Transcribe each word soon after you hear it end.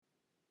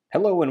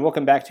Hello and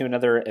welcome back to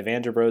another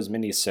Evander Bros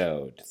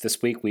mini-sode.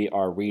 This week we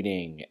are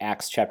reading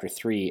Acts chapter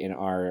 3 in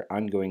our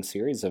ongoing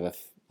series of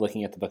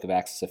looking at the book of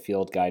Acts as a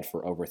field guide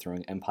for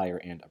overthrowing empire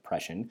and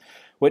oppression,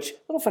 which,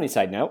 little funny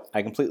side note,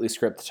 I completely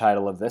scripted the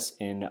title of this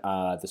in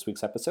this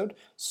week's episode,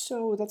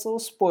 so that's a little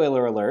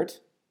spoiler alert,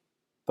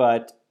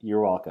 but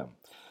you're welcome.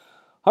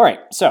 All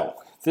right, so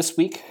this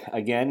week,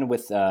 again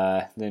with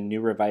the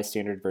New Revised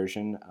Standard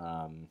Version,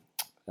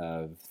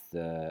 of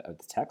the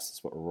text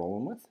is what we're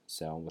rolling with.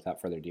 So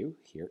without further ado,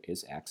 here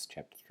is Acts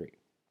chapter 3.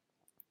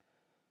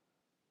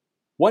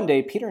 One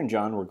day, Peter and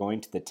John were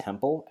going to the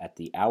temple at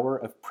the hour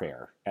of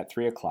prayer at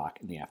 3 o'clock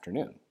in the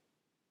afternoon.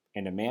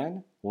 And a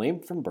man,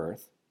 lame from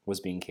birth, was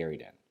being carried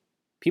in.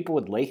 People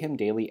would lay him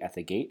daily at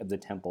the gate of the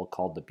temple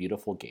called the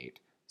Beautiful Gate,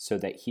 so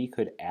that he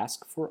could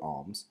ask for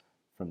alms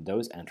from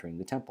those entering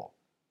the temple.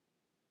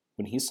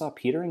 When he saw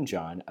Peter and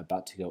John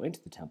about to go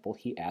into the temple,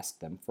 he asked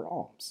them for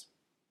alms.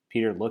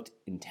 Peter looked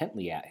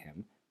intently at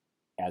him,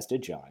 as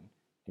did John,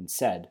 and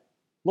said,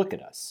 "Look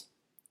at us."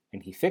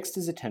 And he fixed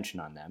his attention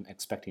on them,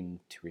 expecting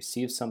to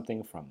receive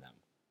something from them.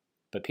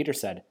 But Peter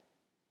said,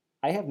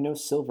 "I have no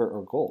silver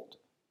or gold,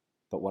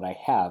 but what I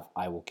have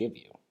I will give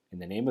you. In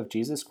the name of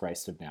Jesus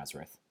Christ of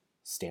Nazareth,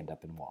 stand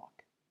up and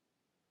walk."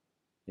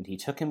 And he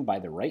took him by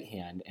the right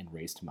hand and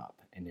raised him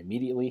up, and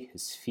immediately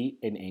his feet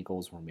and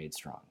ankles were made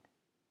strong.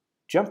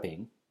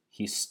 Jumping,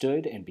 he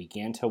stood and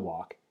began to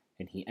walk,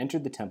 and he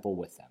entered the temple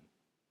with them,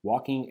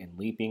 walking and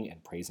leaping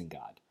and praising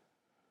God.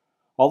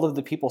 All of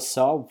the people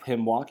saw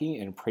him walking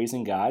and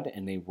praising God,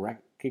 and they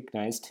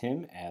recognized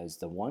him as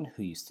the one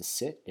who used to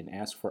sit and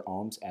ask for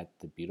alms at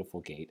the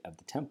Beautiful Gate of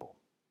the temple.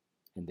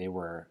 And they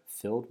were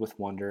filled with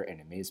wonder and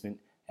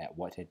amazement at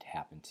what had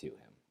happened to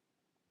him.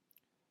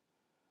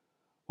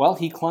 While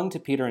he clung to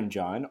Peter and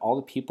John, all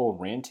the people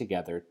ran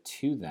together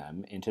to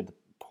them into the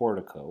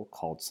portico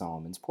called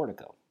Solomon's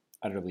Portico,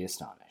 utterly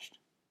astonished.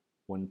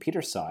 When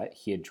Peter saw it,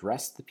 he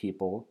addressed the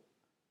people,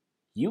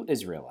 "You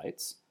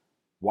Israelites,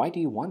 why do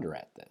you wonder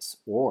at this?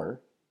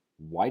 Or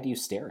why do you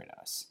stare at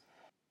us?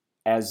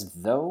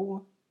 As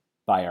though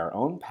by our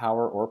own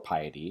power or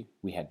piety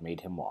we had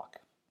made him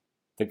walk.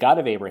 The God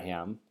of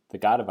Abraham, the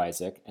God of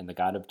Isaac, and the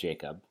God of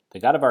Jacob, the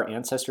God of our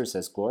ancestors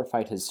has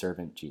glorified his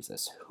servant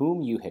Jesus,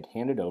 whom you had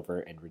handed over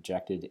and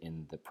rejected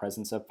in the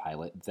presence of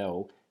Pilate,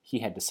 though he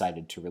had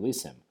decided to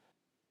release him.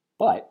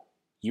 But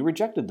you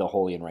rejected the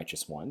holy and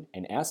righteous one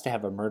and asked to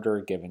have a murderer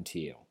given to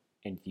you.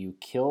 And you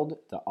killed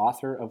the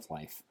author of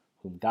life,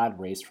 whom God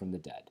raised from the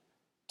dead.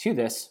 To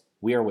this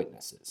we are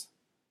witnesses.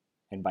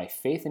 And by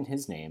faith in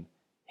his name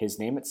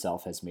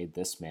itself has made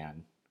this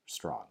man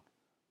strong,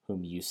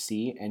 whom you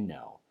see and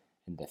know.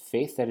 And the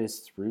faith that is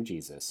through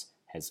Jesus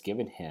has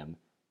given him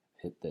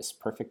this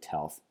perfect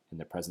health in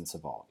the presence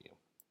of all of you.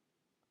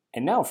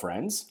 And now,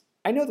 friends,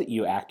 I know that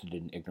you acted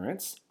in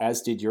ignorance,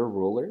 as did your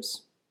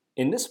rulers.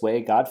 In this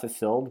way, God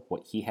fulfilled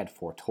what he had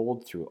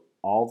foretold through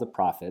all the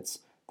prophets,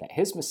 that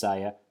his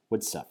Messiah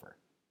would suffer.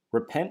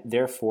 Repent,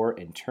 therefore,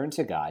 and turn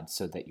to God,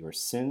 so that your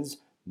sins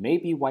may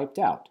be wiped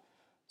out,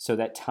 so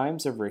that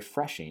times of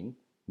refreshing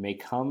may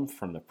come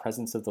from the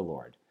presence of the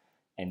Lord,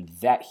 and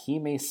that he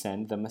may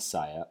send the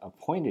Messiah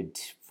appointed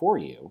for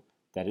you,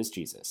 that is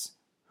Jesus,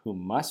 who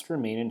must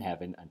remain in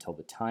heaven until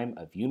the time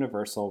of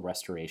universal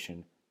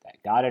restoration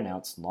that God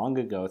announced long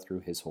ago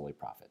through his holy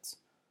prophets.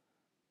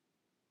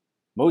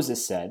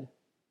 Moses said,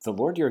 "The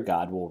Lord your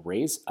God will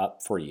raise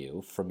up for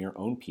you from your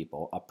own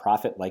people a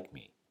prophet like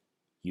me.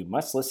 You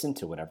must listen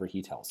to whatever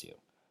he tells you.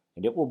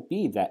 And it will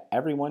be that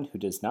everyone who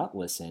does not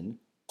listen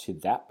to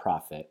that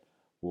prophet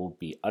will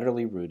be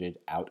utterly rooted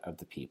out of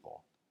the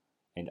people."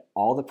 And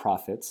all the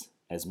prophets,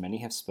 as many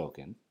have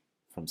spoken,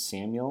 from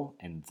Samuel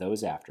and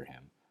those after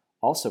him,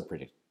 also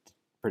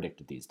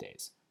predicted these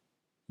days.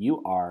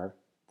 You are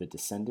the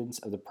descendants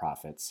of the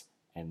prophets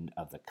and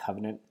of the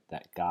covenant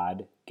that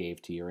God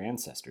gave to your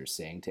ancestors,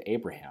 saying to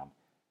Abraham,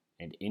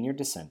 "And in your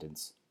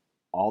descendants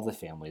all the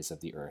families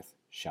of the earth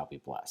shall be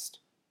blessed."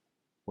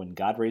 When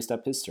God raised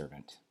up his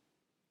servant,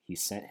 he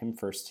sent him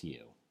first to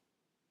you,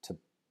 to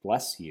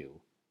bless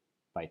you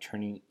by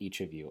turning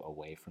each of you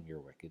away from your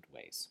wicked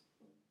ways.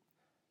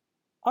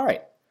 All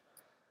right.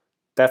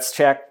 That's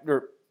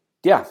chapter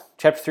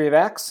 3 of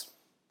Acts.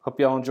 Hope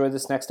you all enjoy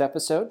this next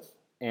episode,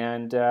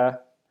 and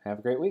have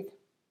a great week.